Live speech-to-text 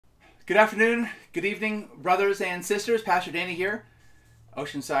Good afternoon, good evening, brothers and sisters. Pastor Danny here,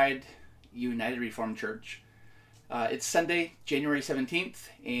 Oceanside United Reformed Church. It's Sunday, January 17th,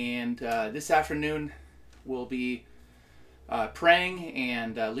 and this afternoon we'll be praying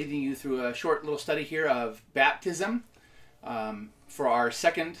and leading you through a short little study here of baptism for our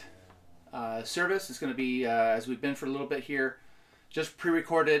second service. It's going to be, as we've been for a little bit here, just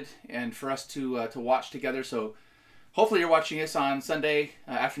pre-recorded and for us to watch together. So hopefully you're watching this on Sunday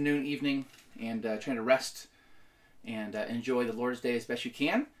afternoon, evening, and trying to rest and enjoy the Lord's Day as best you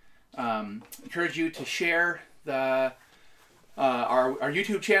can. Encourage you to share our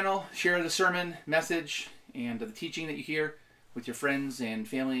YouTube channel, share the sermon message and the teaching that you hear with your friends and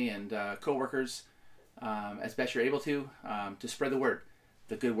family and co-workers as best you're able to spread the word,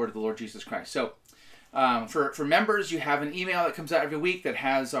 the good word of the Lord Jesus Christ. So for members, you have an email that comes out every week that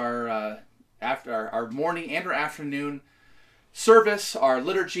has our after our morning and our afternoon service, our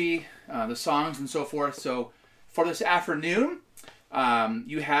liturgy, the songs and so forth. So for this afternoon,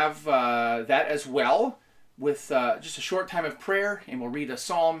 you have that as well with just a short time of prayer, and we'll read a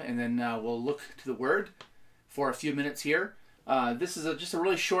psalm, and then we'll look to the word for a few minutes here. This is just a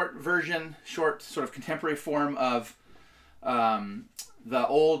really short version, short sort of contemporary form of the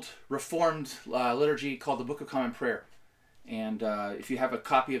old Reformed liturgy called the Book of Common Prayer. And if you have a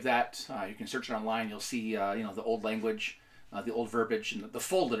copy of that, you can search it online. You'll see, the old language, the old verbiage, and the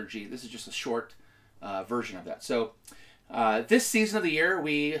full liturgy. This is just a short version of that. So this season of the year,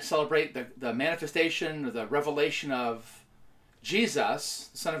 we celebrate the manifestation, or the revelation of Jesus,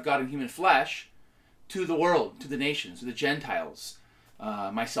 the Son of God in human flesh, to the world, to the nations, to the Gentiles,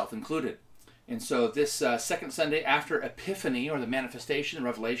 myself included. And so this second Sunday after Epiphany, or the manifestation, the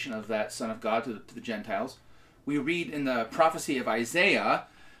revelation of that Son of God to the Gentiles, we read in the prophecy of Isaiah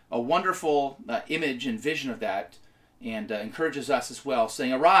a wonderful image and vision of that, and encourages us as well,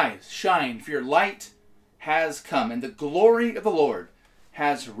 saying, "Arise, shine, for your light has come, and the glory of the Lord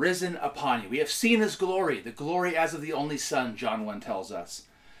has risen upon you." We have seen his glory, the glory as of the only Son, John 1 tells us.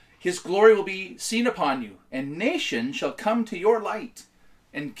 "His glory will be seen upon you, and nations shall come to your light,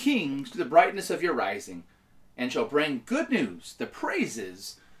 and kings to the brightness of your rising, and shall bring good news, the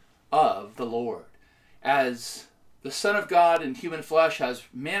praises of the Lord." As the Son of God in human flesh has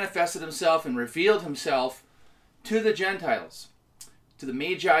manifested himself and revealed himself to the Gentiles, to the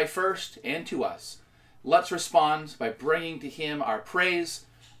Magi first, and to us, let's respond by bringing to him our praise,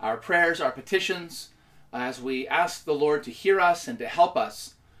 our prayers, our petitions, as we ask the Lord to hear us and to help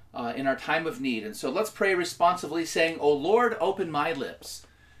us in our time of need. And so let's pray responsively, saying, "O Lord, open my lips,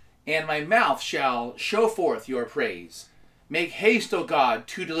 and my mouth shall show forth your praise. Make haste, O God,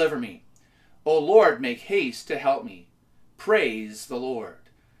 to deliver me. O Lord, make haste to help me. Praise the Lord.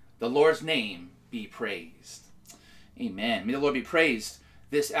 The Lord's name be praised." Amen. May the Lord be praised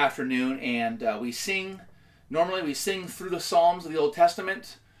this afternoon. And normally we sing through the Psalms of the Old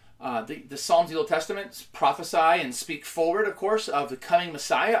Testament. The Psalms of the Old Testament prophesy and speak forward, of course, of the coming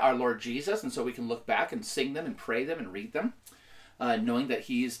Messiah, our Lord Jesus. And so we can look back and sing them and pray them and read them, knowing that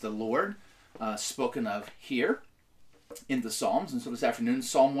he is the Lord spoken of here in the Psalms. And so this afternoon,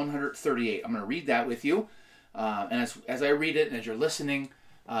 Psalm 138. I'm going to read that with you. And as I read it and as you're listening,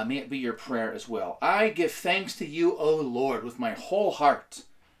 may it be your prayer as well. "I give thanks to you, O Lord, with my whole heart.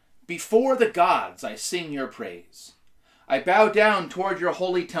 Before the gods I sing your praise. I bow down toward your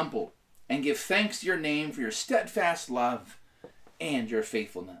holy temple and give thanks to your name for your steadfast love and your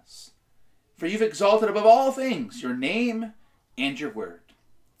faithfulness. For you've exalted above all things your name and your word.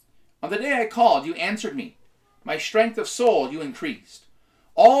 On the day I called, you answered me. My strength of soul you increased.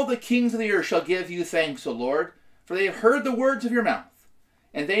 All the kings of the earth shall give you thanks, O Lord, for they have heard the words of your mouth,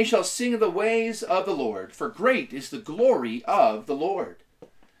 and they shall sing of the ways of the Lord, for great is the glory of the Lord.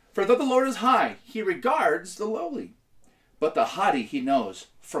 For though the Lord is high, he regards the lowly, but the haughty he knows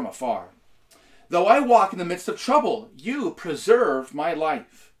from afar. Though I walk in the midst of trouble, you preserve my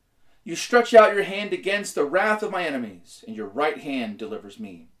life. You stretch out your hand against the wrath of my enemies, and your right hand delivers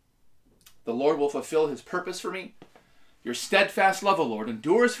me. The Lord will fulfill his purpose for me. Your steadfast love, O Lord,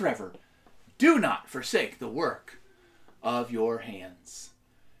 endures forever. Do not forsake the work of your hands."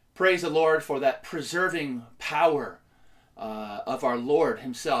 Praise the Lord for that preserving power of our Lord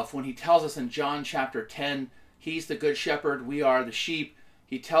himself. When he tells us in John chapter 10, he's the good shepherd, we are the sheep.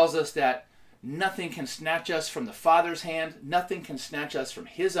 He tells us that nothing can snatch us from the Father's hand. Nothing can snatch us from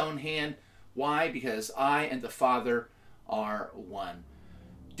his own hand. Why? Because I and the Father are one.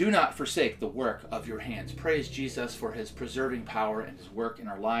 Do not forsake the work of your hands. Praise Jesus for his preserving power and his work in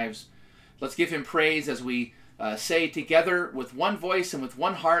our lives. Let's give him praise as we say together with one voice and with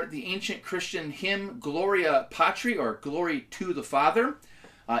one heart the ancient Christian hymn, Gloria Patri, or Glory to the Father.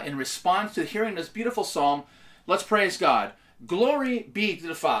 in response to hearing this beautiful psalm, let's praise God. Glory be to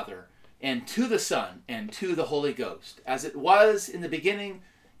the Father, and to the Son, and to the Holy Ghost, as it was in the beginning,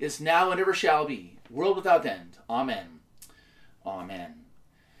 is now, and ever shall be, world without end. Amen. Amen.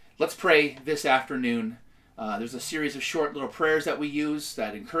 Let's pray this afternoon. There's a series of short little prayers that we use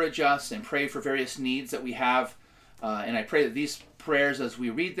that encourage us and pray for various needs that we have. And I pray that these prayers, as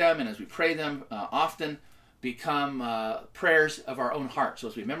we read them and as we pray them often, become prayers of our own heart. So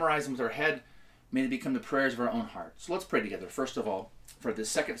as we memorize them with our head, may they become the prayers of our own heart. So let's pray together, first of all, for this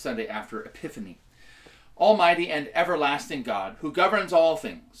second Sunday after Epiphany. Almighty and everlasting God, who governs all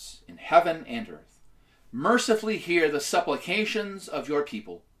things in heaven and earth, mercifully hear the supplications of your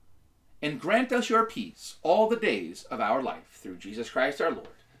people, and grant us your peace all the days of our life, through Jesus Christ our Lord.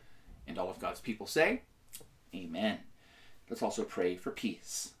 And all of God's people say, Amen. Let's also pray for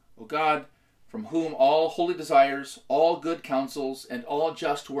peace. O God, from whom all holy desires, all good counsels, and all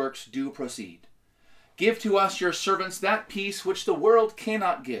just works do proceed, give to us, your servants, that peace which the world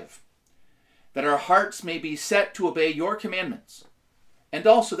cannot give, that our hearts may be set to obey your commandments, and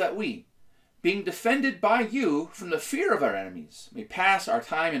also that we, being defended by you from the fear of our enemies, may pass our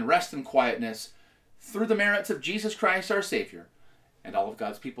time in rest and quietness through the merits of Jesus Christ our Savior. And all of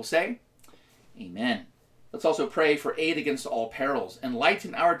God's people say, Amen. Let's also pray for aid against all perils.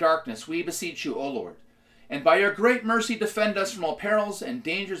 Enlighten our darkness, we beseech you, O Lord, and by your great mercy defend us from all perils and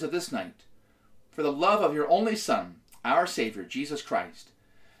dangers of this night, for the love of your only Son, our Savior, Jesus Christ.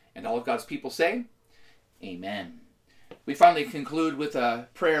 And all of God's people say, Amen. We finally conclude with a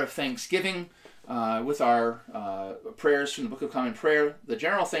prayer of thanksgiving with our prayers from the Book of Common Prayer. The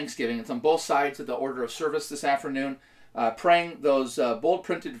general thanksgiving, it's on both sides of the order of service this afternoon, praying those bold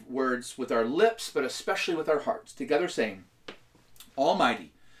printed words with our lips, but especially with our hearts, together saying,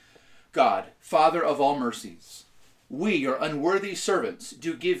 Almighty God, Father of all mercies, we, your unworthy servants,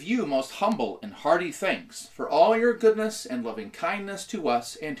 do give you most humble and hearty thanks for all your goodness and loving kindness to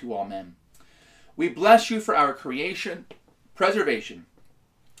us and to all men. We bless you for our creation, preservation,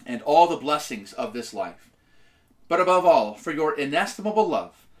 and all the blessings of this life, but above all, for your inestimable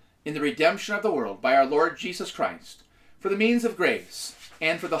love in the redemption of the world by our Lord Jesus Christ, for the means of grace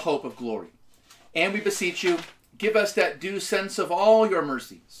and for the hope of glory. And we beseech you, give us that due sense of all your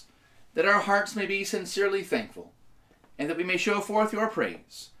mercies, that our hearts may be sincerely thankful, and that we may show forth your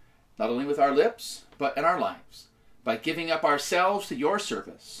praise, not only with our lips, but in our lives, by giving up ourselves to your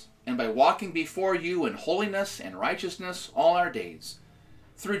service, and by walking before you in holiness and righteousness all our days,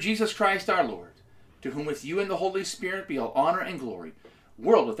 through Jesus Christ our Lord, to whom with you and the Holy Spirit be all honor and glory,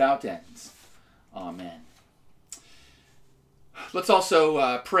 world without end. Amen. Let's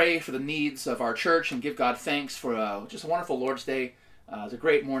also pray for the needs of our church and give God thanks for just a wonderful Lord's Day. It was a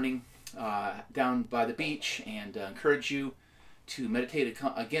great morning down by the beach, and encourage you to meditate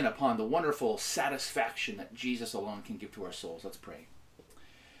again upon the wonderful satisfaction that Jesus alone can give to our souls. Let's pray.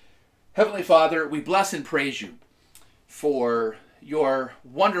 Heavenly Father, we bless and praise you for your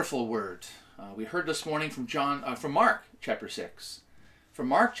wonderful word. We heard this morning from Mark chapter 6. From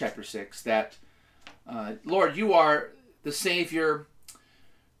Mark chapter 6 that, Lord, you are the Savior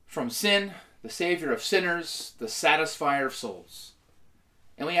from sin, the Savior of sinners, the satisfier of souls.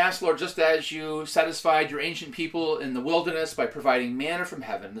 And we ask, Lord, just as you satisfied your ancient people in the wilderness by providing manna from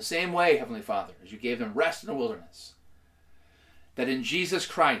heaven, the same way, Heavenly Father, as you gave them rest in the wilderness, that in Jesus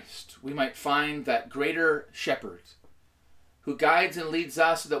Christ we might find that greater shepherd who guides and leads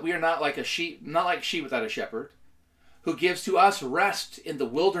us so that we are not like sheep without a shepherd, who gives to us rest in the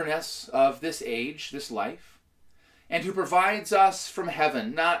wilderness of this age, this life, and who provides us from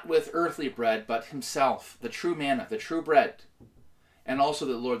heaven, not with earthly bread, but himself, the true manna, the true bread, and also,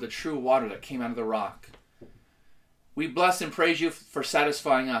 the true water that came out of the rock. We bless and praise you for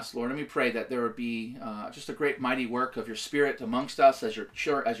satisfying us, Lord, and we pray that there would be just a great mighty work of your Spirit amongst us as your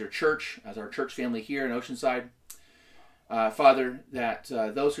church, as our church family here in Oceanside. Father, that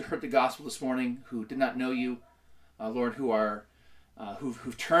those who heard the gospel this morning, who did not know you, Lord,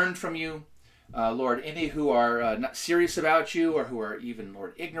 who've turned from you, Lord, any who are not serious about you, or who are even,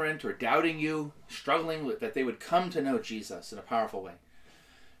 Lord, ignorant or doubting you, struggling with, that they would come to know Jesus in a powerful way.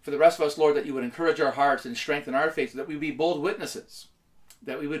 For the rest of us, Lord, that you would encourage our hearts and strengthen our faith, so that we would be bold witnesses,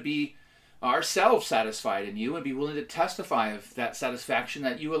 that we would be ourselves satisfied in you and be willing to testify of that satisfaction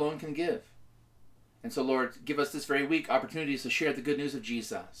that you alone can give. And so, Lord, give us this very week opportunities to share the good news of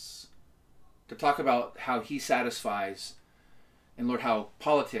Jesus, to talk about how he satisfies, and Lord, how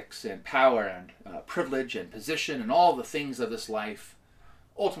politics and power and privilege and position and all the things of this life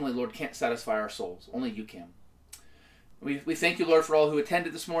ultimately, Lord, can't satisfy our souls. Only you can. We thank you, Lord, for all who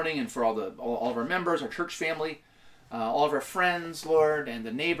attended this morning and for all of our members, our church family. all of our friends, Lord, and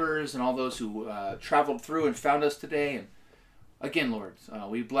the neighbors, and all those who traveled through and found us today. And again, Lord,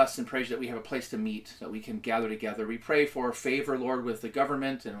 we bless and praise you that we have a place to meet, that we can gather together. We pray for favor, Lord, with the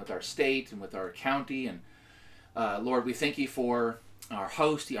government and with our state and with our county. And Lord, we thank you for our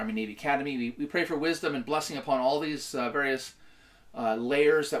host, the Army Navy Academy. We pray for wisdom and blessing upon all these various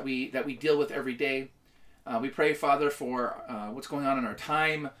layers that we deal with every day. We pray, Father, for what's going on in our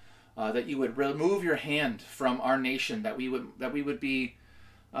time, that you would remove your hand from our nation, that we would be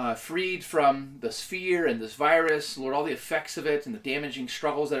freed from this fear and this virus, Lord, all the effects of it and the damaging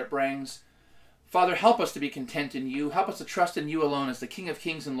struggles that it brings. Father, help us to be content in you. Help us to trust in you alone as the King of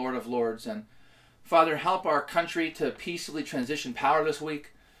Kings and Lord of Lords. And Father, help our country to peacefully transition power this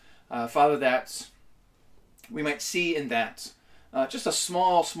week. Father, that we might see in that just a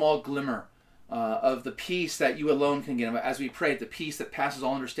small, small glimmer of the peace that you alone can give. As we pray, the peace that passes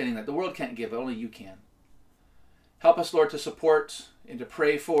all understanding that the world can't give, but only you can. Help us, Lord, to support and to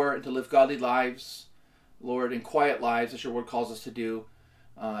pray for and to live godly lives, Lord, in quiet lives, as your word calls us to do,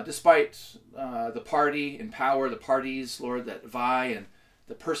 despite the party and power, the parties, Lord, that vie, and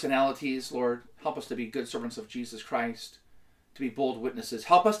the personalities. Lord, help us to be good servants of Jesus Christ, to be bold witnesses.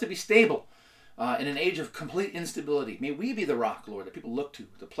 Help us to be stable in an age of complete instability. May we be the rock, Lord, that people look to,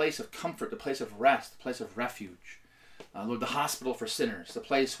 the place of comfort, the place of rest, the place of refuge. Lord, the hospital for sinners, the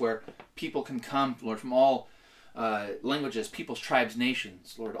place where people can come, Lord, from all languages, peoples, tribes,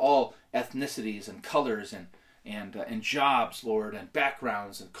 nations, Lord, all ethnicities and colors and jobs, Lord, and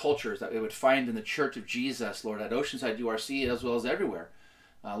backgrounds and cultures that we would find in the Church of Jesus, Lord, at Oceanside, URC, as well as everywhere.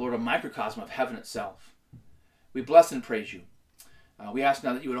 Lord, a microcosm of heaven itself. We bless and praise you. We ask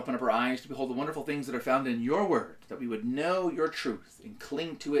now that you would open up our eyes to behold the wonderful things that are found in your word, that we would know your truth and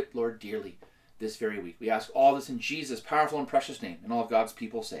cling to it, Lord, dearly this very week. We ask all this in Jesus' powerful and precious name, and all of God's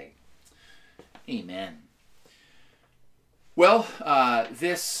people say, amen. Well,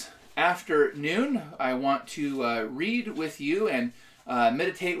 this afternoon, I want to read with you and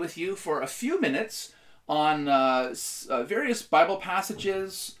meditate with you for a few minutes on various Bible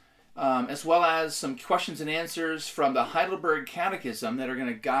passages, as well as some questions and answers from the Heidelberg Catechism that are going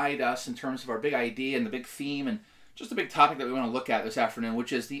to guide us in terms of our big idea and the big theme and just the big topic that we want to look at this afternoon,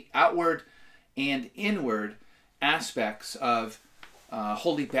 which is the outward and inward aspects of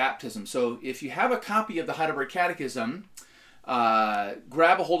holy baptism. So if you have a copy of the Heidelberg Catechism,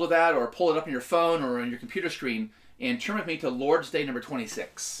 grab a hold of that or pull it up on your phone or on your computer screen and turn with me to Lord's Day number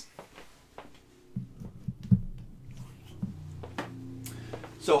 26.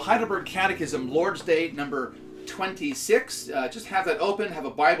 So Heidelberg Catechism, Lord's Day number 26. Just have that open, have a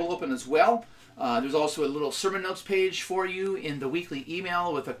Bible open as well. There's also a little sermon notes page for you in the weekly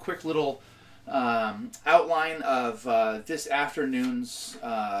email with a quick little outline of this afternoon's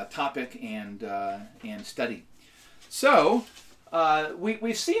topic and study. So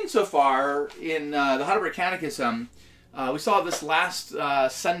we've seen so far in the Heidelberg Catechism, we saw this last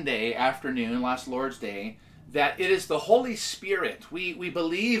Sunday afternoon, last Lord's Day, that it is the Holy Spirit. We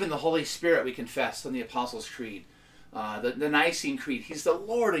believe in the Holy Spirit, we confess in the Apostles' Creed, the Nicene Creed. He's the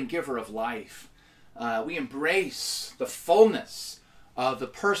Lord and giver of life. We embrace the fullness of the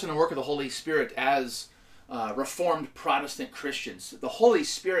person and work of the Holy Spirit as Reformed Protestant Christians. The Holy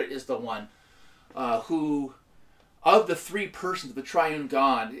Spirit is the one who, of the three persons of the triune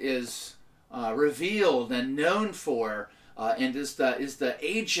God, is revealed and known for and is the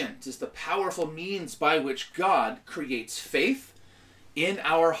agent, is the powerful means by which God creates faith in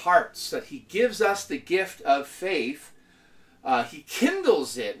our hearts, that he gives us the gift of faith. He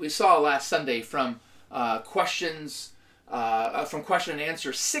kindles it. We saw last Sunday from question and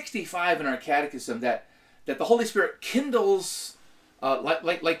answer 65 in our catechism that the Holy Spirit kindles,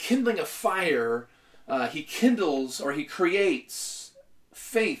 like kindling a fire, he kindles or he creates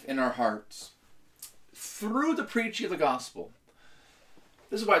faith in our hearts through the preaching of the gospel.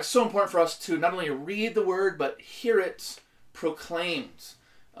 This is why it's so important for us to not only read the word, but hear it proclaimed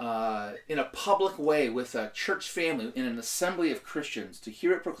in a public way with a church family, in an assembly of Christians, to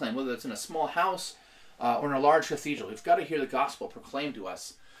hear it proclaimed, whether it's in a small house or in a large cathedral. We've got to hear the gospel proclaimed to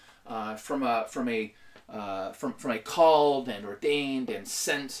us from a called and ordained and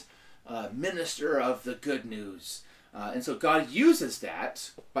sent minister of the good news. And so God uses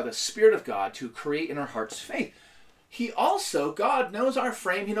that by the Spirit of God to create in our hearts faith. He also, God knows our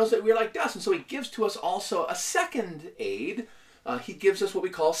frame. He knows that we're like dust. And so he gives to us also a second aid. He gives us what we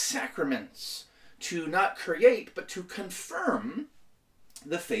call sacraments to not create, but to confirm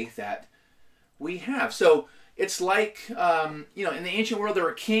the faith that we have. So it's like, in the ancient world, there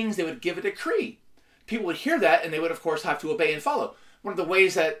were kings. They would give a decree. People would hear that, and they would, of course, have to obey and follow. One of the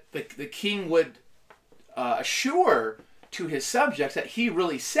ways that the king would assure to his subjects that he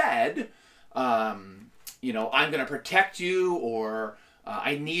really said, you know, I'm going to protect you, or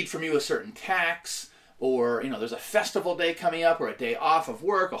I need from you a certain tax, or, you know, there's a festival day coming up, or a day off of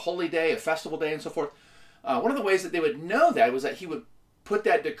work, a holy day, a festival day, and so forth. One of the ways that they would know that was that he would put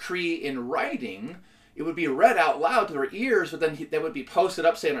that decree in writing. It would be read out loud to their ears, but then that would be posted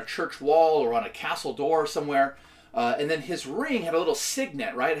up, say, on a church wall or on a castle door somewhere. And then his ring had a little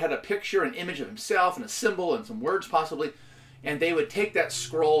signet, right? It had a picture, an image of himself, and a symbol, and some words possibly. And they would take that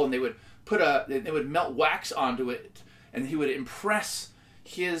scroll and they would they would melt wax onto it, and he would impress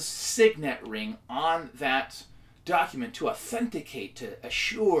his signet ring on that document to authenticate, to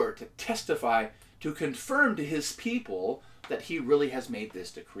assure, to testify, to confirm to his people that he really has made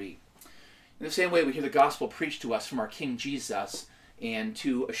this decree. In the same way, we hear the gospel preached to us from our King Jesus, and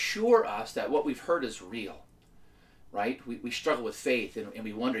to assure us that what we've heard is real, right? We struggle with faith, and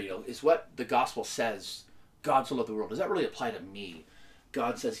we wonder, you know, is what the gospel says, God so loved the world, does that really apply to me?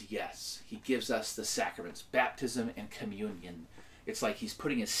 God says yes. He gives us the sacraments, baptism and communion. It's like he's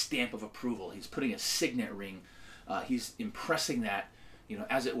putting a stamp of approval. He's putting a signet ring. He's impressing that, you know,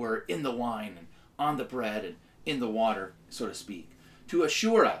 as it were, in the wine and on the bread and in the water, so to speak, to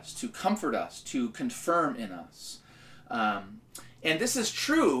assure us, to comfort us, to confirm in us. And this is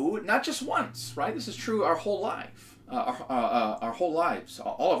true not just once, right? This is true our whole life, our whole lives,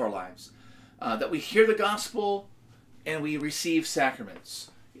 all of our lives, that we hear the gospel and we receive sacraments.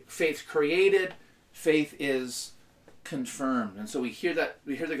 Faith created, faith is confirmed. And so we hear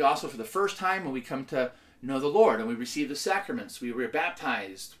the gospel for the first time when we come to know the Lord, and we receive the sacraments. We were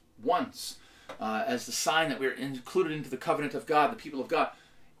baptized once as the sign that we're included into the covenant of God, the people of God.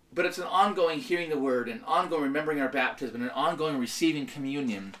 But it's an ongoing hearing the word, an ongoing remembering our baptism, and an ongoing receiving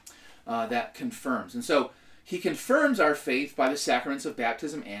communion that confirms. And so he confirms our faith by the sacraments of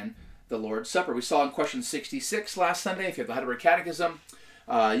baptism and the Lord's Supper. We saw in question 66 last Sunday, if you have the Heidelberg Catechism,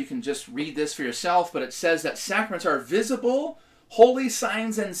 you can just read this for yourself, but it says that sacraments are visible, holy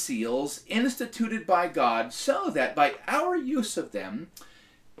signs and seals instituted by God, so that by our use of them,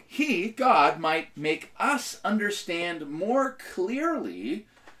 he, God, might make us understand more clearly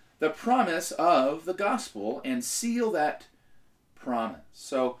the promise of the gospel and seal that promise.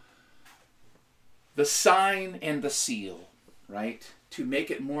 So the sign and the seal, right? To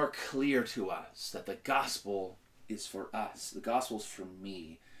make it more clear to us that the gospel is for us. The gospel is for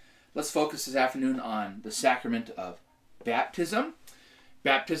me. Let's focus this afternoon on the sacrament of baptism.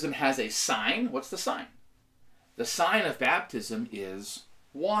 Baptism has a sign. What's the sign? The sign of baptism is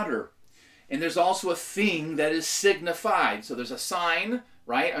water. And there's also a thing that is signified. So there's a sign,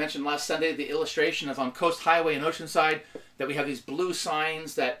 right? I mentioned last Sunday the illustration of on Coast Highway in Oceanside that we have these blue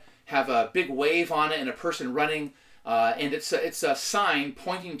signs that have a big wave on it and a person running. And it's a sign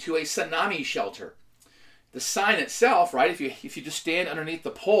pointing to a tsunami shelter. The sign itself, right, if you just stand underneath the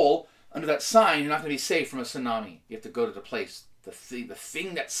pole under that sign, you're not going to be safe from a tsunami. You have to go to the place. The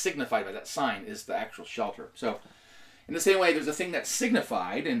thing that's signified by that sign is the actual shelter. So in the same way, there's a thing that's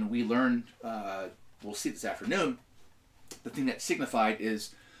signified, and we learned, we'll see this afternoon, the thing that's signified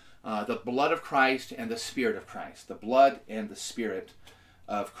is the blood of Christ and the Spirit of Christ. The blood and the Spirit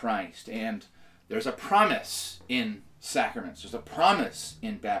of Christ. And there's a promise in sacraments. There's a promise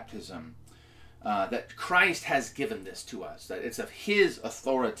in baptism that Christ has given this to us, that it's of his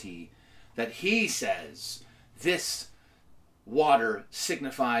authority, that he says, this water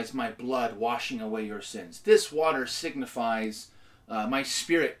signifies my blood washing away your sins. This water signifies my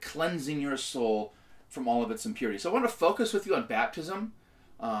Spirit cleansing your soul from all of its impurity. So I want to focus with you on baptism.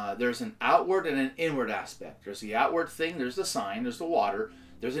 There's an outward and an inward aspect. There's the outward thing, there's the sign, there's the water.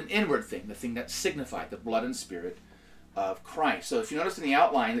 There's an inward thing, the thing that's signified, the blood and Spirit of Christ. So if you notice in the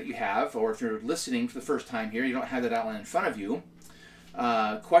outline that you have, or if you're listening for the first time here, you don't have that outline in front of you,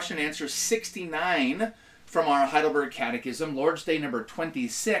 question and answer 69 from our Heidelberg Catechism, Lord's Day number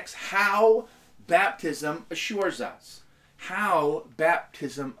 26, how baptism assures us. How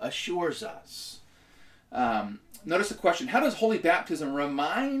baptism assures us. Notice the question, how does holy baptism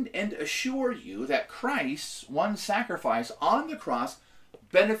remind and assure you that Christ's one sacrifice on the cross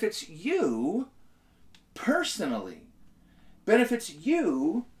benefits you personally? Benefits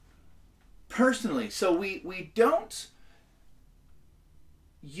you personally. So we don't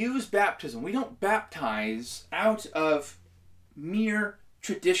use baptism. We don't baptize out of mere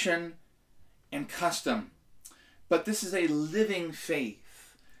tradition and custom. But this is a living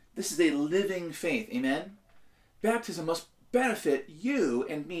faith. This is a living faith. Amen? Baptism must benefit you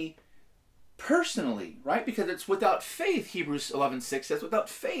and me personally, right? Because it's without faith, Hebrews 11:6 says, without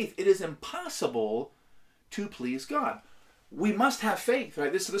faith it is impossible to please God. we must have faith,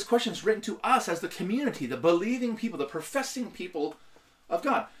 right? This question is written to us as the community, the believing people, the professing people of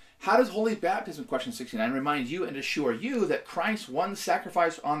God. How does holy baptism, question 69, remind you and assure you that Christ's one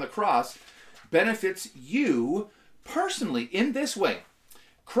sacrifice on the cross benefits you personally in this way?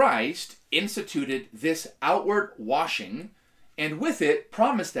 Christ instituted this outward washing, and with it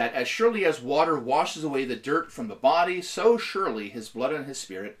promised that as surely as water washes away the dirt from the body, so surely his blood and his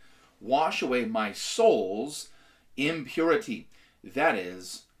spirit wash away my soul's impurity. That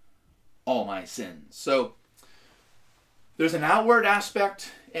is, all my sins. So there's an outward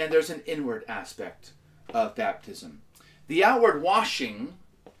aspect and there's an inward aspect of baptism. The outward washing,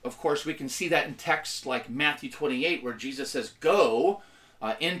 of course, we can see that in texts like Matthew 28, where Jesus says, go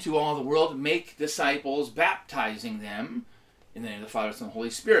into all the world, make disciples, baptizing them in the name of the Father, Son, and Holy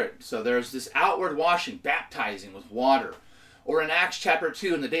Spirit. So there's this outward washing, baptizing with water. Or in Acts chapter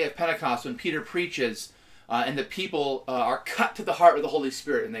 2, in the day of Pentecost, when Peter preaches, and the people are cut to the heart with the Holy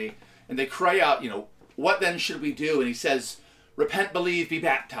Spirit, and they cry out, what then should we do? And he says, repent, believe, be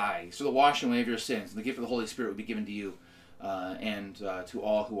baptized, for the washing away of your sins, and the gift of the Holy Spirit will be given to you and to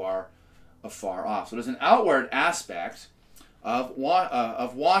all who are afar off. So there's an outward aspect of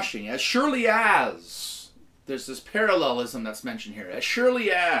washing, as surely as, there's this parallelism that's mentioned here, as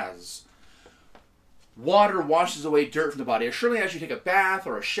surely as water washes away dirt from the body, as surely as you take a bath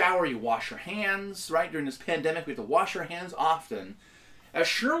or a shower, you wash your hands, right? During this pandemic, we have to wash our hands often. As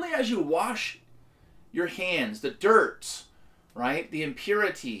surely as you wash your hands, the dirt, right? The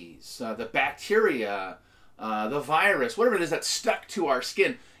impurities, the bacteria, the virus, whatever it is that's stuck to our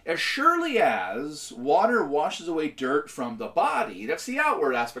skin, as surely as water washes away dirt from the body, that's the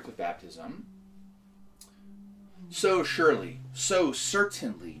outward aspect of baptism, so surely, so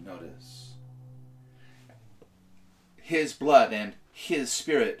certainly, notice, his blood and his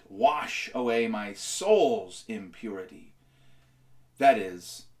spirit wash away my soul's impurity. That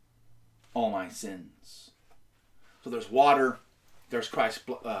is, all my sins. So there's water, there's Christ's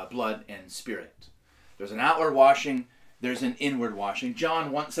blood and spirit. There's an outward washing, there's an inward washing.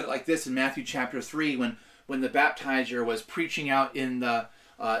 John once said it like this in Matthew chapter 3, when the baptizer was preaching out in the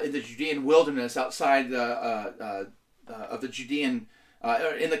Judean wilderness outside of the Judean,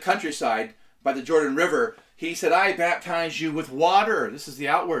 in the countryside by the Jordan River. He said, I baptize you with water. This is the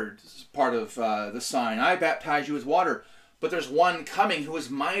outward part of the sign. I baptize you with water. But there's one coming who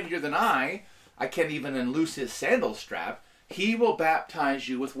is mightier than I. I can't even unloose his sandal strap. He will baptize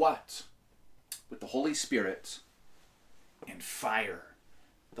you with what? With the Holy Spirit and fire.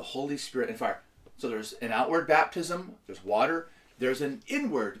 The Holy Spirit and fire. So there's an outward baptism. There's water. There's an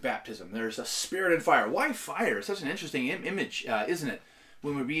inward baptism. There's a spirit and fire. Why fire? It's such an interesting image, isn't it?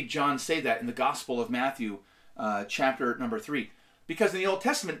 When we read John say that in the Gospel of Matthew, chapter number 3. Because in the Old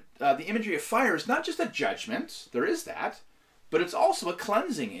Testament, the imagery of fire is not just a judgment. There is that. But it's also a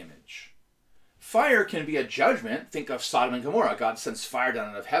cleansing image. Fire can be a judgment. Think of Sodom and Gomorrah. God sends fire down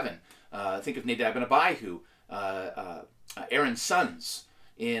out of heaven. Think of Nadab and Abihu, Aaron's sons.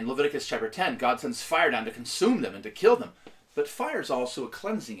 In Leviticus chapter 10, God sends fire down to consume them and to kill them. But fire is also a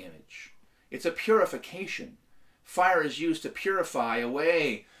cleansing image. It's a purification. Fire is used to purify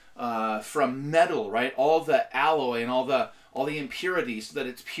away from metal, right? All the alloy and all the impurities, so that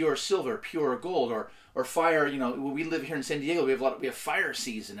it's pure silver, pure gold, or fire. We live here in San Diego. We have fire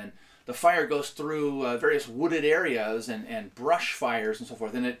season, and the fire goes through various wooded areas and brush fires and so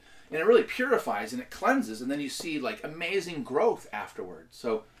forth, and it really purifies and it cleanses, and then you see like amazing growth afterwards.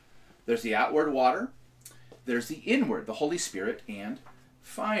 So there's the outward water, there's the inward, the Holy Spirit and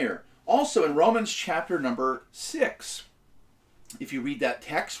fire. Also in Romans chapter number 6, if you read that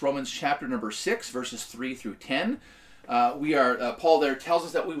text, Romans chapter number 6, verses 3 through 10, Paul there tells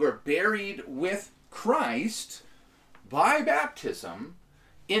us that we were buried with Christ by baptism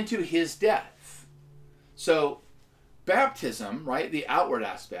into his death. So baptism, right, the outward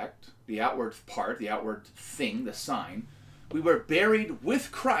aspect, the outward part, the outward thing, the sign, we were buried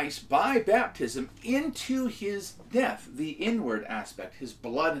with Christ by baptism into his death, the inward aspect, his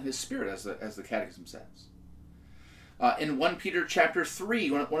blood and his spirit, as the Catechism says. In 1 Peter chapter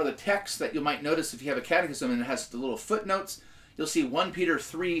 3, one of the texts that you might notice if you have a catechism and it has the little footnotes, you'll see 1 Peter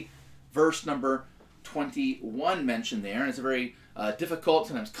 3, verse number 21 mentioned there. And it's a very difficult,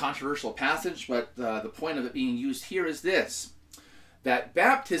 sometimes controversial passage, but the point of it being used here is this, that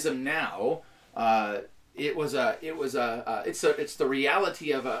baptism now, it's the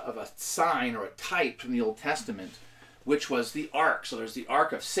reality of a sign or a type from the Old Testament, which was the ark. So there's the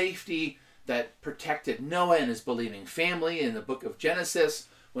ark of safety that protected Noah and his believing family in the book of Genesis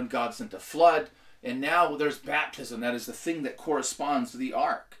when God sent a flood. And now there's baptism. That is the thing that corresponds to the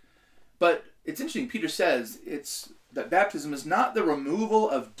ark. But it's interesting. Peter says it's that baptism is not the removal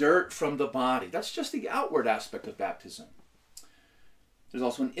of dirt from the body. That's just the outward aspect of baptism. There's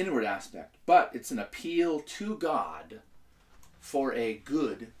also an inward aspect, but it's an appeal to God for a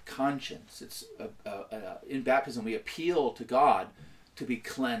good conscience. It's in baptism we appeal to God to be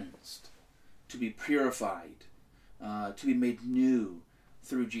cleansed, to be purified, to be made new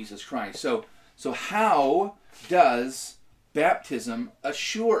through Jesus Christ. So how does baptism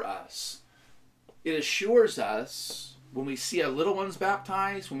assure us? It assures us when we see our little ones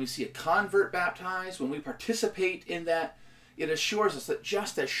baptized, when we see a convert baptized, when we participate in that, it assures us that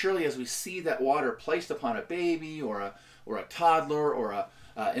just as surely as we see that water placed upon a baby or a toddler or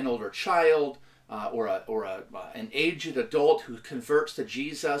an older child or an aged adult who converts to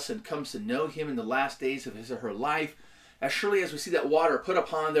Jesus and comes to know him in the last days of his or her life, as surely as we see that water put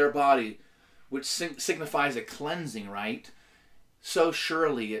upon their body, which signifies a cleansing, right? So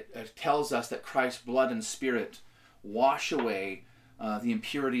surely it tells us that Christ's blood and spirit wash away the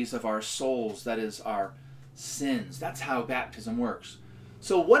impurities of our souls, that is, our sins. That's how baptism works.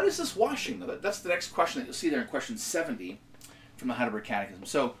 So what is this washing? That's the next question that you'll see there in question 70 from the Heidelberg Catechism.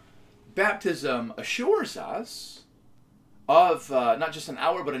 So baptism assures us of not just an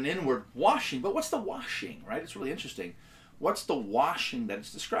outward but an inward washing. But what's the washing, right? It's really interesting. What's the washing that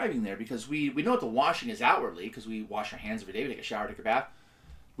it's describing there? Because we know what the washing is outwardly, because we wash our hands every day, we take a shower, take a bath.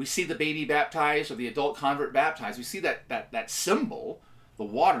 We see the baby baptized or the adult convert baptized. We see that symbol, the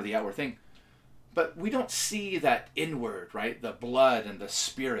water, the outward thing. But we don't see that inward, right? The blood and the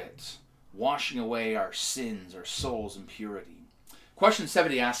spirit washing away our sins, our soul's impurity. Question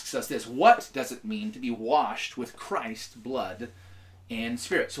 70 asks us this: what does it mean to be washed with Christ's blood and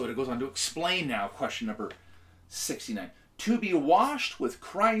spirit? So it goes on to explain now question number 69. To be washed with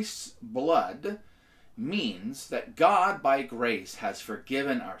Christ's blood means that God, by grace, has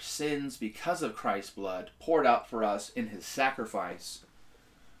forgiven our sins because of Christ's blood poured out for us in his sacrifice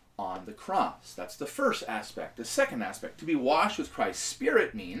on the cross. That's the first aspect. The second aspect, to be washed with Christ's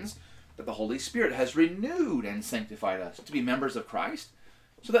Spirit, means that the Holy Spirit has renewed and sanctified us to be members of Christ,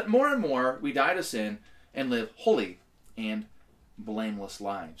 so that more and more we die to sin and live holy and blameless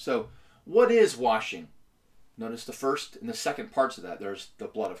lives. So what is washing? Notice the first and the second parts of that. There's the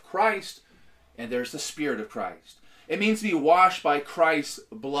blood of Christ and there's the Spirit of Christ. It means to be washed by Christ's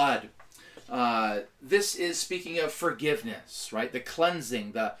blood. This is speaking of forgiveness, right? The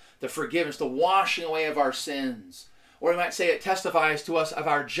cleansing, the forgiveness, the washing away of our sins. Or we might say it testifies to us of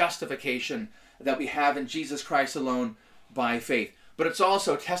our justification that we have in Jesus Christ alone by faith. But it's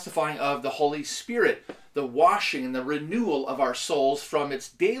also testifying of the Holy Spirit, the washing and the renewal of our souls from its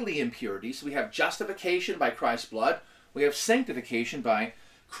daily impurities. So we have justification by Christ's blood. We have sanctification by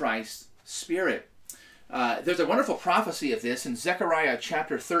Christ's Spirit. There's a wonderful prophecy of this in Zechariah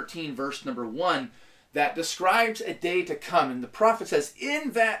chapter 13, verse number 1, that describes a day to come. And the prophet says,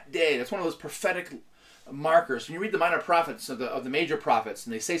 in that day, that's one of those prophetic markers. When you read the minor prophets of the major prophets,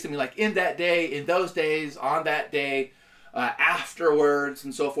 and they say something like, in that day, in those days, on that day, afterwards,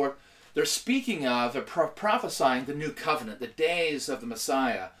 and so forth, they're speaking of, they're prophesying the new covenant, the days of the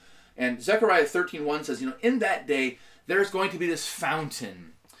Messiah. And Zechariah 13:1 says, in that day, there's going to be this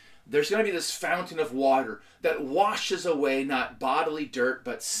fountain. There's going to be this fountain of water that washes away not bodily dirt,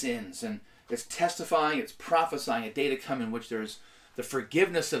 but sins. And it's testifying, it's prophesying a day to come in which there's the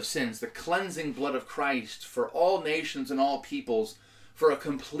forgiveness of sins, the cleansing blood of Christ for all nations and all peoples, for a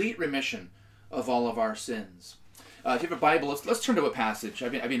complete remission of all of our sins. If you have a Bible, let's turn to a passage.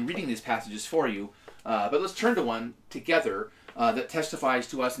 I've been reading these passages for you, but let's turn to one together that testifies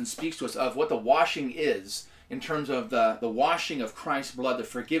to us and speaks to us of what the washing is in terms of the washing of Christ's blood, the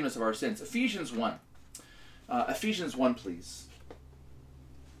forgiveness of our sins. Ephesians 1. Ephesians 1, please.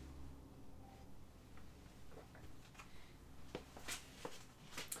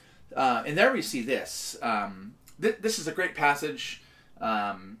 And there we see this. This is a great passage.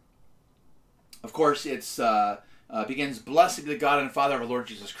 Of course, it's begins, "Blessed be the God and Father of our Lord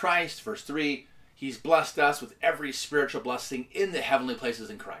Jesus Christ." Verse 3, He's blessed us with every spiritual blessing in the heavenly places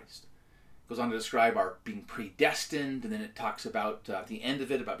in Christ. Goes on to describe our being predestined, and then it talks about at the end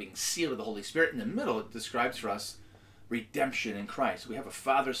of it about being sealed with the Holy Spirit. In the middle, it describes for us redemption in Christ. We have a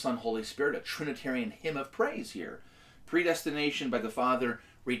Father, Son, Holy Spirit, a Trinitarian hymn of praise here. Predestination by the Father,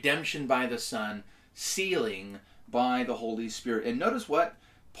 redemption by the Son, sealing by the Holy Spirit. And notice what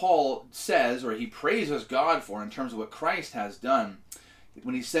Paul says, or he praises God for in terms of what Christ has done.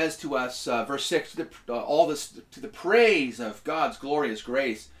 When he says to us, verse 6, all this to the praise of God's glorious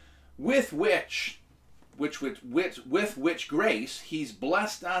grace, with which grace he's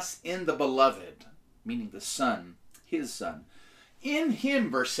blessed us in the beloved, meaning the Son, his Son, In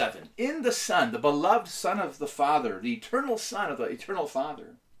him, verse 7, in the Son, the beloved Son of the Father, the eternal Son of the eternal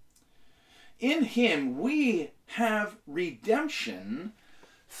Father, in him we have redemption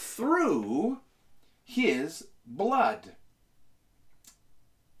through his blood.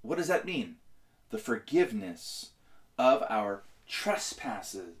 What does that mean? The forgiveness of our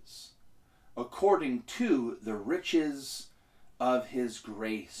trespasses, according to the riches of his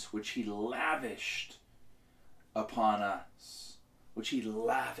grace, which he lavished upon us. Which he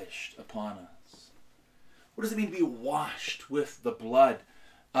lavished upon us. What does it mean to be washed with the blood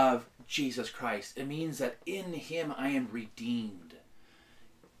of Jesus Christ? It means that in him I am redeemed.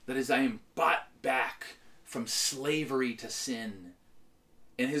 That is, I am bought back from slavery to sin.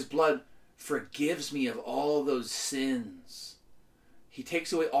 And his blood forgives me of all those sins. He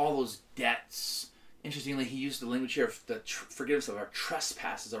takes away all those debts. Interestingly, he used the language here of the forgiveness of our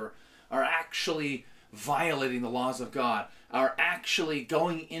trespasses, are actually violating the laws of God, are actually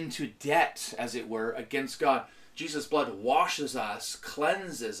going into debt, as it were, against God. Jesus' blood washes us,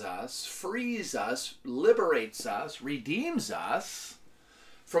 cleanses us, frees us, liberates us, redeems us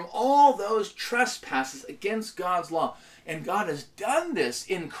from all those trespasses against God's law. And God has done this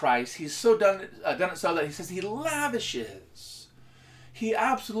in Christ. He's so done it so that he says he lavishes. He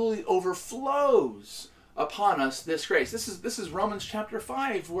absolutely overflows upon us this grace. This is Romans chapter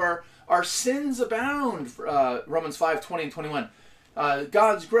 5, where our sins abound. Romans 5, 20 and 21.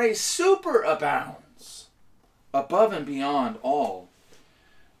 God's grace superabounds above and beyond all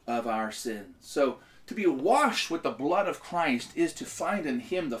of our sins. So to be washed with the blood of Christ is to find in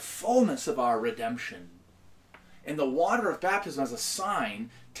him the fullness of our redemption. And the water of baptism as a sign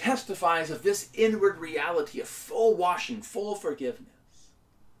testifies of this inward reality of full washing, full forgiveness.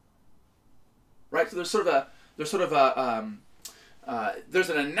 Right? So there's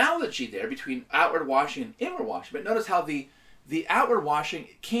an analogy there between outward washing and inward washing. But notice how the outward washing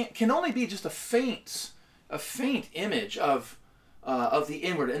can only be just a faint image of the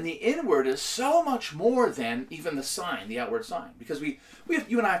inward, and the inward is so much more than even the sign, the outward sign, because you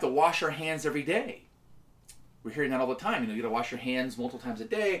and I have to wash our hands every day. We're hearing that all the time. You got to wash your hands multiple times a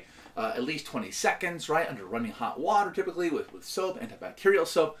day, at least 20 seconds, right, under running hot water, typically with soap, antibacterial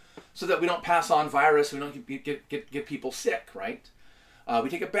soap, so that we don't pass on virus, we don't get people sick, right? We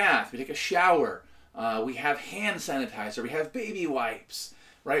take a bath, we take a shower, we have hand sanitizer, we have baby wipes,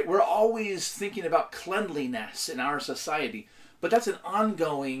 right? We're always thinking about cleanliness in our society, but that's an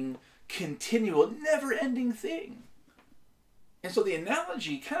ongoing, continual, never-ending thing. And so the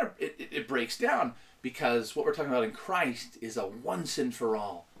analogy kind of, it breaks down, because what we're talking about in Christ is a once and for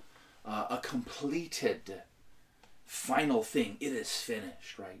all, a completed, final thing. It is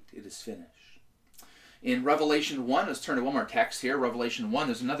finished, right? It is finished. In Revelation 1, let's turn to one more text here. Revelation 1,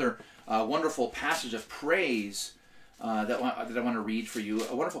 there's another wonderful passage of praise that I want to read for you.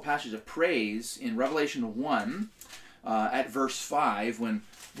 A wonderful passage of praise in Revelation 1 at verse 5,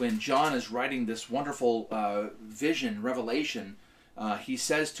 when John is writing this wonderful vision, revelation. He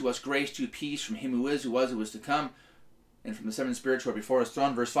says to us, grace to peace from him who is, who was, who is to come, and from the seven spirits who are before his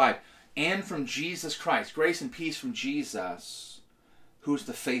throne. Verse 5, and from Jesus Christ, grace and peace from Jesus, who's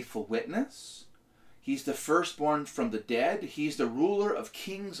the faithful witness. He's the firstborn from the dead. He's the ruler of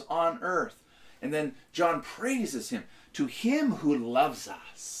kings on earth. And then John praises him. To him who loves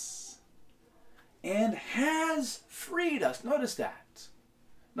us and has freed us. Notice that.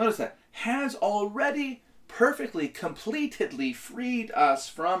 Notice that. Has already perfectly, completely freed us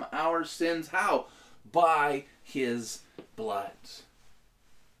from our sins. How? By his blood.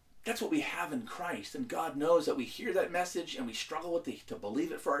 That's what we have in Christ. And God knows that we hear that message and we struggle with to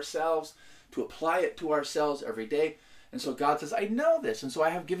believe it for ourselves, to apply it to ourselves every day. And so God says, I know this, and so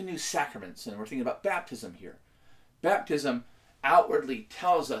I have given you sacraments. And we're thinking about baptism here. Baptism outwardly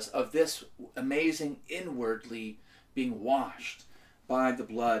tells us of this amazing inwardly being washed by the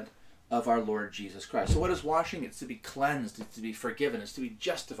blood of our Lord Jesus Christ. So what is washing? It's to be cleansed, it's to be forgiven, it's to be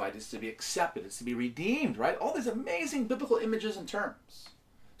justified, it's to be accepted, it's to be redeemed, right? All these amazing biblical images and terms.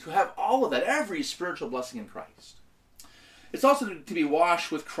 To have all of that, every spiritual blessing in Christ. It's also to be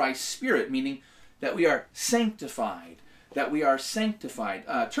washed with Christ's Spirit, meaning that we are sanctified. That we are sanctified.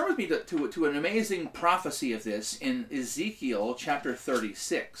 Turn with me to an amazing prophecy of this in Ezekiel chapter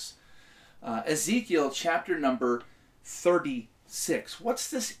 36. Ezekiel chapter number 36. What's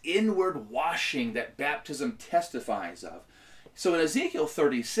this inward washing that baptism testifies of? So in Ezekiel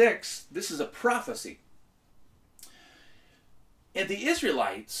 36, this is a prophecy. And the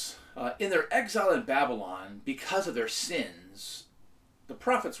Israelites, in their exile in Babylon, because of their sins, the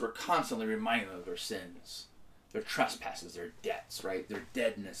prophets were constantly reminding them of their sins, their trespasses, their debts, right? Their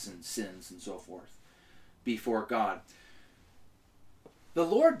deadness and sins and so forth before God. The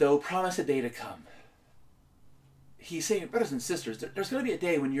Lord, though, promised a day to come. He's saying, brothers and sisters, there's going to be a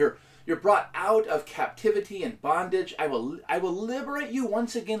day when you're brought out of captivity and bondage. I will liberate you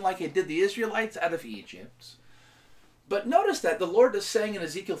once again like I did the Israelites out of Egypt. But notice that the Lord is saying in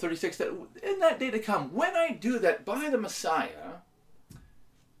Ezekiel 36 that in that day to come, when I do that by the Messiah,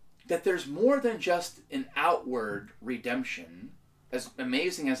 that there's more than just an outward redemption, as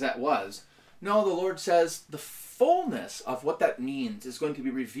amazing as that was. No, the Lord says the fullness of what that means is going to be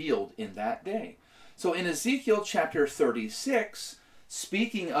revealed in that day. So in Ezekiel chapter 36,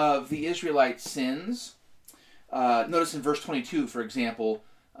 speaking of the Israelites' sins, notice in verse 22, for example,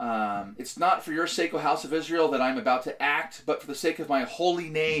 it's not for your sake, O house of Israel, that I'm about to act, but for the sake of my holy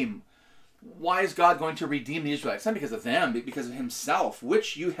name. Why is God going to redeem the Israelites? Not because of them, but because of himself,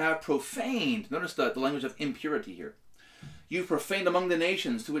 which you have profaned. Notice the language of impurity here. You profaned among the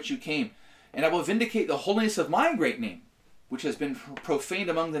nations to which you came. And I will vindicate the holiness of my great name, which has been profaned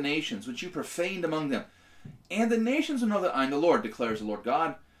among the nations, which you profaned among them. And the nations will know that I'm the Lord, declares the Lord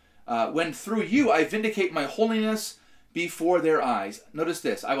God, when through you I vindicate my holiness before their eyes. Notice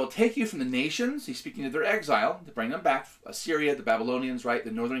this. I will take you from the nations. He's speaking of their exile, to bring them back. Assyria, the Babylonians, right?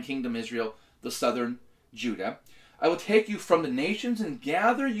 The northern kingdom, Israel, the southern, Judah. I will take you from the nations and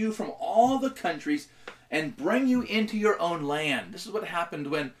gather you from all the countries and bring you into your own land. This is what happened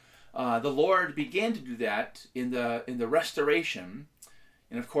when the Lord began to do that in the restoration.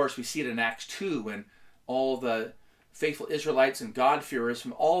 And of course, we see it in Acts 2 when all the faithful Israelites and God-fearers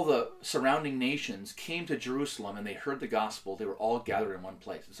from all the surrounding nations came to Jerusalem and they heard the gospel. They were all gathered in one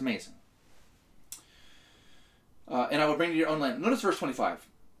place. It's amazing. And I will bring you to your own land. Notice verse 25.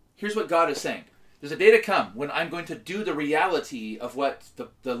 Here's what God is saying. There's a day to come when I'm going to do the reality of what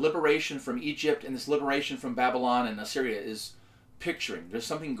the liberation from Egypt and this liberation from Babylon and Assyria is picturing. There's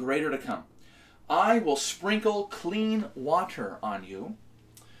something greater to come. I will sprinkle clean water on you,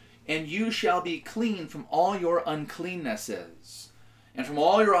 and you shall be clean from all your uncleannesses, and from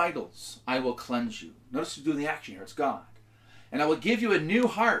all your idols I will cleanse you. Notice who's doing the action here. It's God. And I will give you a new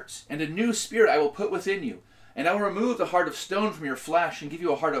heart, and a new spirit I will put within you. And I will remove the heart of stone from your flesh, and give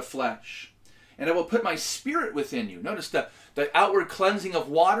you a heart of flesh. And I will put my spirit within you. Notice the outward cleansing of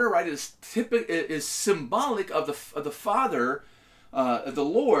water, right, is symbolic of the Father, the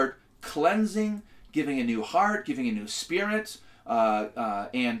Lord, cleansing, giving a new heart, giving a new spirit,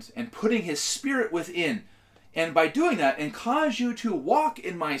 and putting his spirit within. And by doing that, and cause you to walk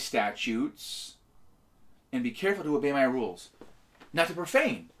in my statutes, and be careful to obey my rules, not to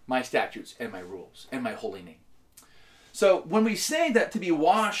profane my statutes and my rules and my holy name. So when we say that to be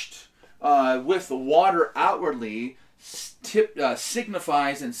washed with the water outwardly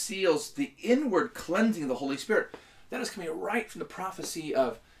signifies and seals the inward cleansing of the Holy Spirit, that is coming right from the prophecy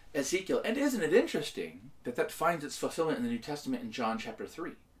of Ezekiel. And isn't it interesting that that finds its fulfillment in the New Testament in John chapter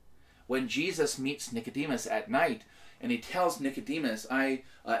 3? When Jesus meets Nicodemus at night, and he tells Nicodemus, amen,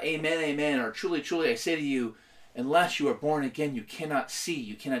 amen, or truly, truly, I say to you, unless you are born again, you cannot see,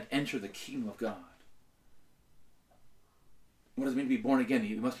 you cannot enter the kingdom of God. What does it mean to be born again?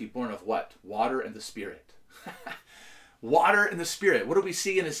 You must be born of what? Water and the Spirit. Water and the Spirit. What do we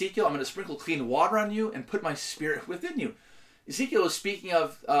see in Ezekiel? I'm going to sprinkle clean water on you and put my Spirit within you. Ezekiel is speaking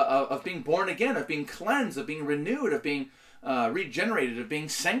of being born again, of being cleansed, of being renewed, of being regenerated, of being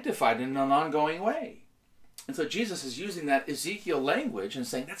sanctified in an ongoing way. And so Jesus is using that Ezekiel language and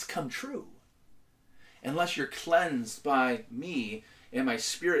saying, that's come true. Unless you're cleansed by me and my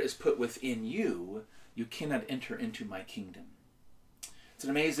Spirit is put within you, you cannot enter into my kingdom. It's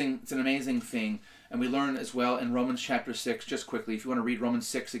an amazing thing. And we learn as well in Romans chapter 6, just quickly, if you want to read Romans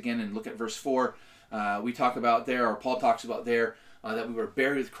 6 again and look at verse 4, we talk about there, or Paul talks about there, that we were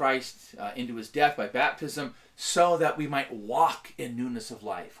buried with Christ into his death by baptism, so that we might walk in newness of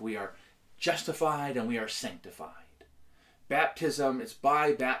life. We are justified and we are sanctified. Baptism, it's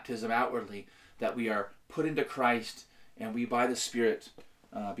by baptism outwardly that we are put into Christ, and we by the Spirit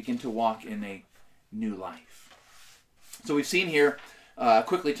begin to walk in a new life. So we've seen here,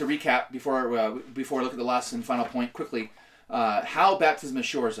 quickly to recap before I look at the last and final point quickly, how baptism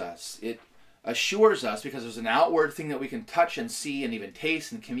assures us. It assures us because there's an outward thing that we can touch and see and even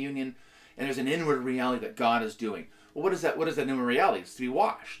taste in communion, and there's an inward reality that God is doing. Well, what is that? What is that inward reality? It's to be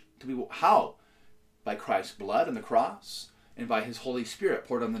washed. How? By Christ's blood on the cross and by his Holy Spirit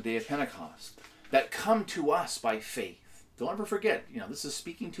poured on the day of Pentecost, that come to us by faith. Don't ever forget, this is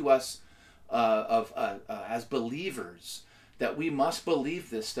speaking to us as believers, that we must believe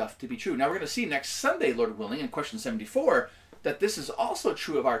this stuff to be true. Now we're going to see next Sunday, Lord willing, in question 74, that this is also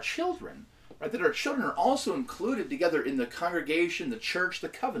true of our children, right? That our children are also included together in the congregation, the church, the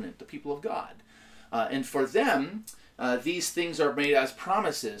covenant, the people of God. And for them, these things are made as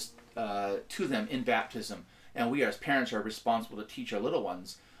promises to them in baptism. And we as parents are responsible to teach our little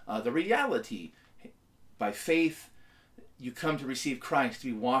ones the reality. By faith, you come to receive Christ, to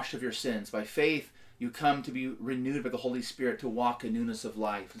be washed of your sins. By faith, you come to be renewed by the Holy Spirit to walk in newness of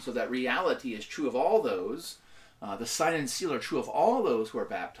life. And so that reality is true of all those. The sign and seal are true of all those who are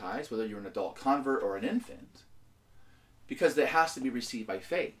baptized, whether you're an adult convert or an infant, because it has to be received by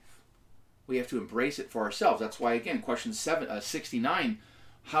faith. We have to embrace it for ourselves. That's why, again, question 69,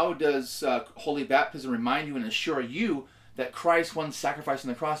 how does holy baptism remind you and assure you that Christ's one sacrifice on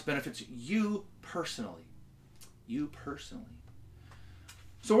the cross benefits you personally? You personally.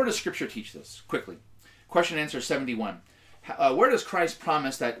 So where does Scripture teach this? Quickly. Question and answer 71. Where does Christ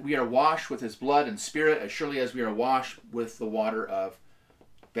promise that we are washed with his blood and spirit as surely as we are washed with the water of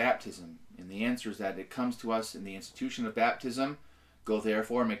baptism? And the answer is that it comes to us in the institution of baptism. Go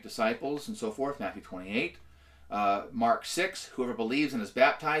therefore, make disciples, and so forth. Matthew 28. Mark 6. Whoever believes and is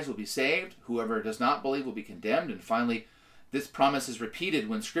baptized will be saved. Whoever does not believe will be condemned. And finally, this promise is repeated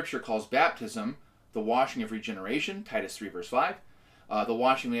when Scripture calls baptism the washing of regeneration. Titus 3 verse 5. The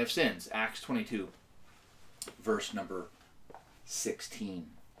washing away of sins. Acts 22 verse number 16.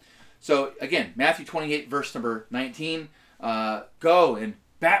 So again, Matthew 28 verse number 19, go and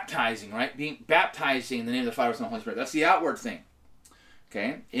baptizing, right? Baptizing in the name of the Father, Son, and Holy Spirit. That's the outward thing.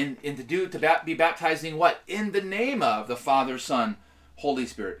 Okay? Be baptizing what? In the name of the Father, Son, Holy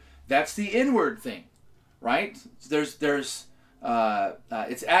Spirit. That's the inward thing, right? It's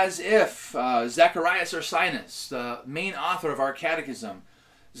as if Zacharias Ursinus, the main author of our catechism,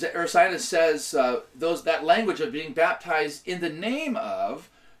 Ursinus says that language of being baptized in the name of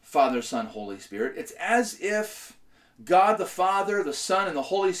Father, Son, Holy Spirit, it's as if God the Father, the Son, and the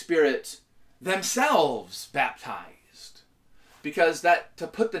Holy Spirit themselves baptized. Because to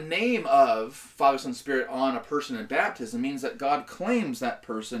put the name of Father, Son, Spirit on a person in baptism means that God claims that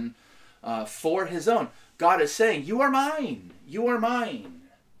person for his own. God is saying, you are mine. You are mine.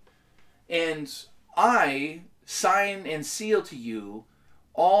 And I sign and seal to you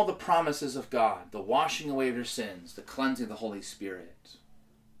all the promises of God, the washing away of your sins, the cleansing of the Holy Spirit.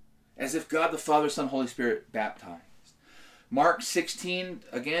 As if God the Father, Son, Holy Spirit baptized. Mark 16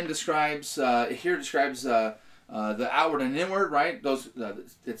 again describes the outward and inward, right?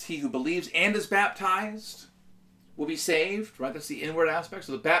 It's he who believes and is baptized will be saved, right? That's the inward aspect.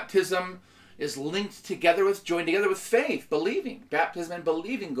 So the baptism is joined together with faith, believing. Baptism and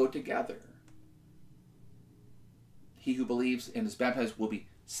believing go together. He who believes and is baptized will be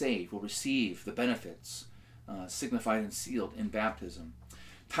saved, will receive the benefits signified and sealed in baptism.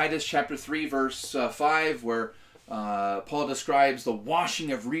 Titus chapter 3 verse 5, where Paul describes the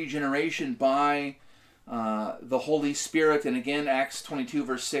washing of regeneration by the Holy Spirit. And again, Acts 22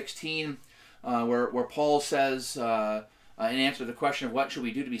 verse 16, where Paul says, in answer to the question of what should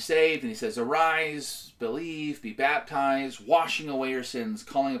we do to be saved, and he says, arise, believe, be baptized, washing away your sins,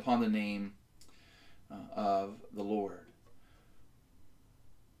 calling upon the name of the Lord.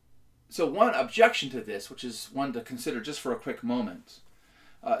 So one objection to this, which is one to consider just for a quick moment,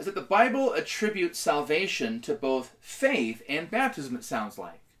 is that the Bible attributes salvation to both faith and baptism, it sounds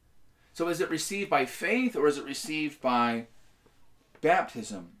like. So is it received by faith or is it received by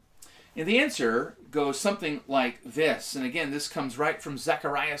baptism? And the answer goes something like this. And again, this comes right from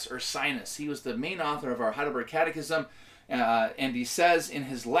Zacharias Ursinus. He was the main author of our Heidelberg Catechism. And he says in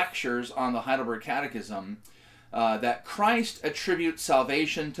his lectures on the Heidelberg Catechism that Christ attributes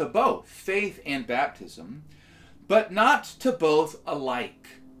salvation to both faith and baptism, but not to both alike.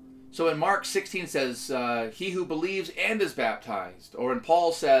 So in Mark 16 says, he who believes and is baptized. Or in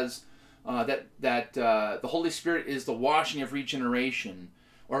Paul says that the Holy Spirit is the washing of regeneration.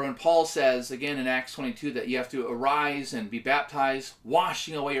 Or when Paul says, again in Acts 22, that you have to arise and be baptized,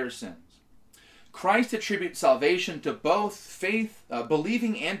 washing away your sins. Christ attributes salvation to both faith,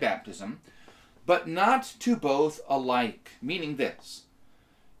 believing and baptism, but not to both alike, meaning this.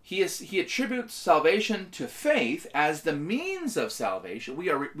 He attributes salvation to faith as the means of salvation.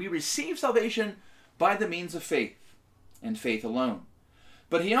 We receive salvation by the means of faith, and faith alone.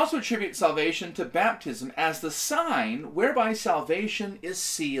 But he also attributes salvation to baptism as the sign whereby salvation is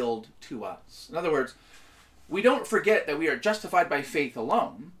sealed to us. In other words, we don't forget that we are justified by faith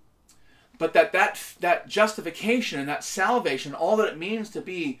alone, but that justification and that salvation, all that it means to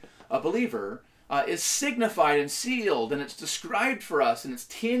be a believer, is signified and sealed, and it's described for us, and it's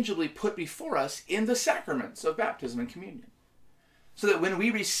tangibly put before us in the sacraments of baptism and communion. So that when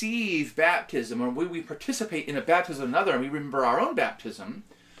we receive baptism, or when we participate in a baptism of another, and we remember our own baptism,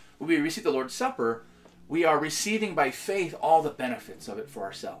 when we receive the Lord's Supper, we are receiving by faith all the benefits of it for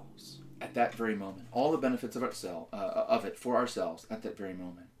ourselves. at that very moment. All the benefits of it for ourselves at that very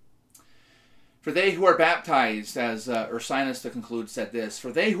moment. For they who are baptized, as Ursinus to conclude said this,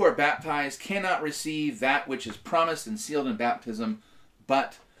 for they who are baptized cannot receive that which is promised and sealed in baptism,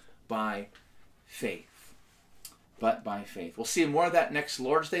 but by faith. But by faith. We'll see more of that next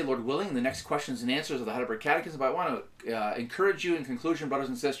Lord's Day, Lord willing, in the next questions and answers of the Heidelberg Catechism. But I want to encourage you in conclusion, brothers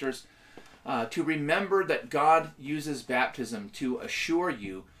and sisters, to remember that God uses baptism to assure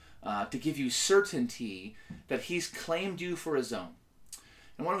you, to give you certainty that He's claimed you for His own.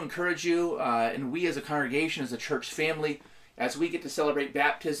 I want to encourage you, and we as a congregation, as a church family, as we get to celebrate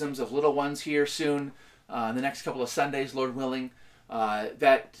baptisms of little ones here soon, in the next couple of Sundays, Lord willing,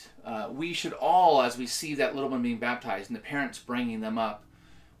 that we should all, as we see that little one being baptized and the parents bringing them up,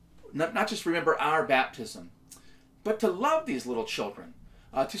 not just remember our baptism, but to love these little children,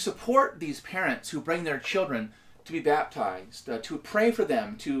 to support these parents who bring their children to be baptized, to pray for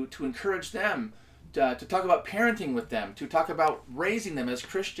them, to encourage them, to talk about parenting with them, to talk about raising them as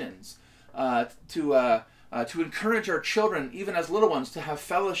Christians, to encourage our children, even as little ones, to have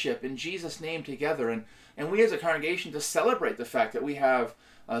fellowship in Jesus' name together, and we as a congregation to celebrate the fact that we have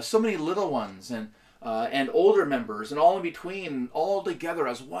so many little ones and older members and all in between, all together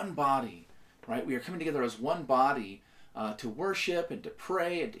as one body, right? We are coming together as one body to worship and to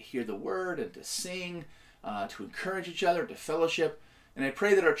pray and to hear the word and to sing, to encourage each other, to fellowship. And I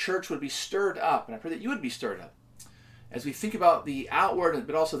pray that our church would be stirred up, and I pray that you would be stirred up as we think about the outward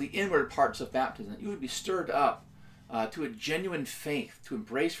but also the inward parts of baptism, that you would be stirred up to a genuine faith, to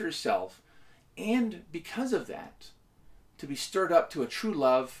embrace for yourself, and because of that, to be stirred up to a true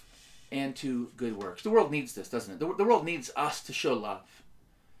love and to good works. The world needs this, doesn't it? The world needs us to show love.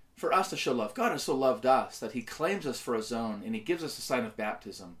 For us to show love. God has so loved us that He claims us for His own, and He gives us a sign of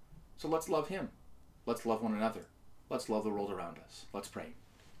baptism. So let's love Him. Let's love one another. Let's love the world around us. Let's pray.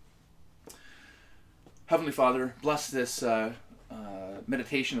 Heavenly Father, bless this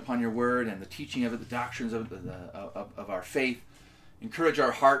meditation upon your word and the teaching of it, the doctrines of our faith. Encourage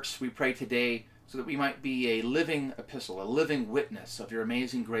our hearts, we pray today, so that we might be a living epistle, a living witness of your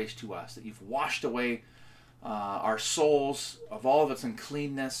amazing grace to us, that you've washed away our souls of all of its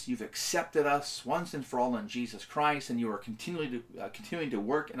uncleanness. You've accepted us once and for all in Jesus Christ, and you are continuing to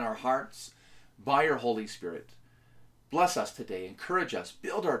work in our hearts by your Holy Spirit. Bless us today. Encourage us.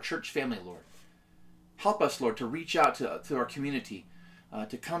 Build our church family, Lord. Help us, Lord, to reach out to our community,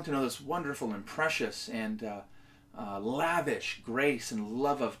 to come to know this wonderful and precious and lavish grace and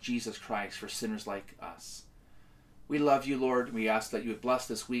love of Jesus Christ for sinners like us. We love you, Lord. We ask that you would bless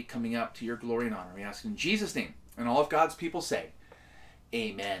this week coming up to your glory and honor. We ask in Jesus' name, and all of God's people say,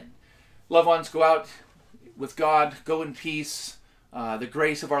 amen. Loved ones, go out with God. Go in peace. The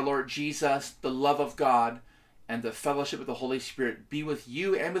grace of our Lord Jesus, the love of God, and the fellowship of the Holy Spirit be with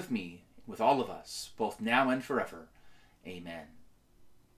you and with me, with all of us, both now and forever. Amen.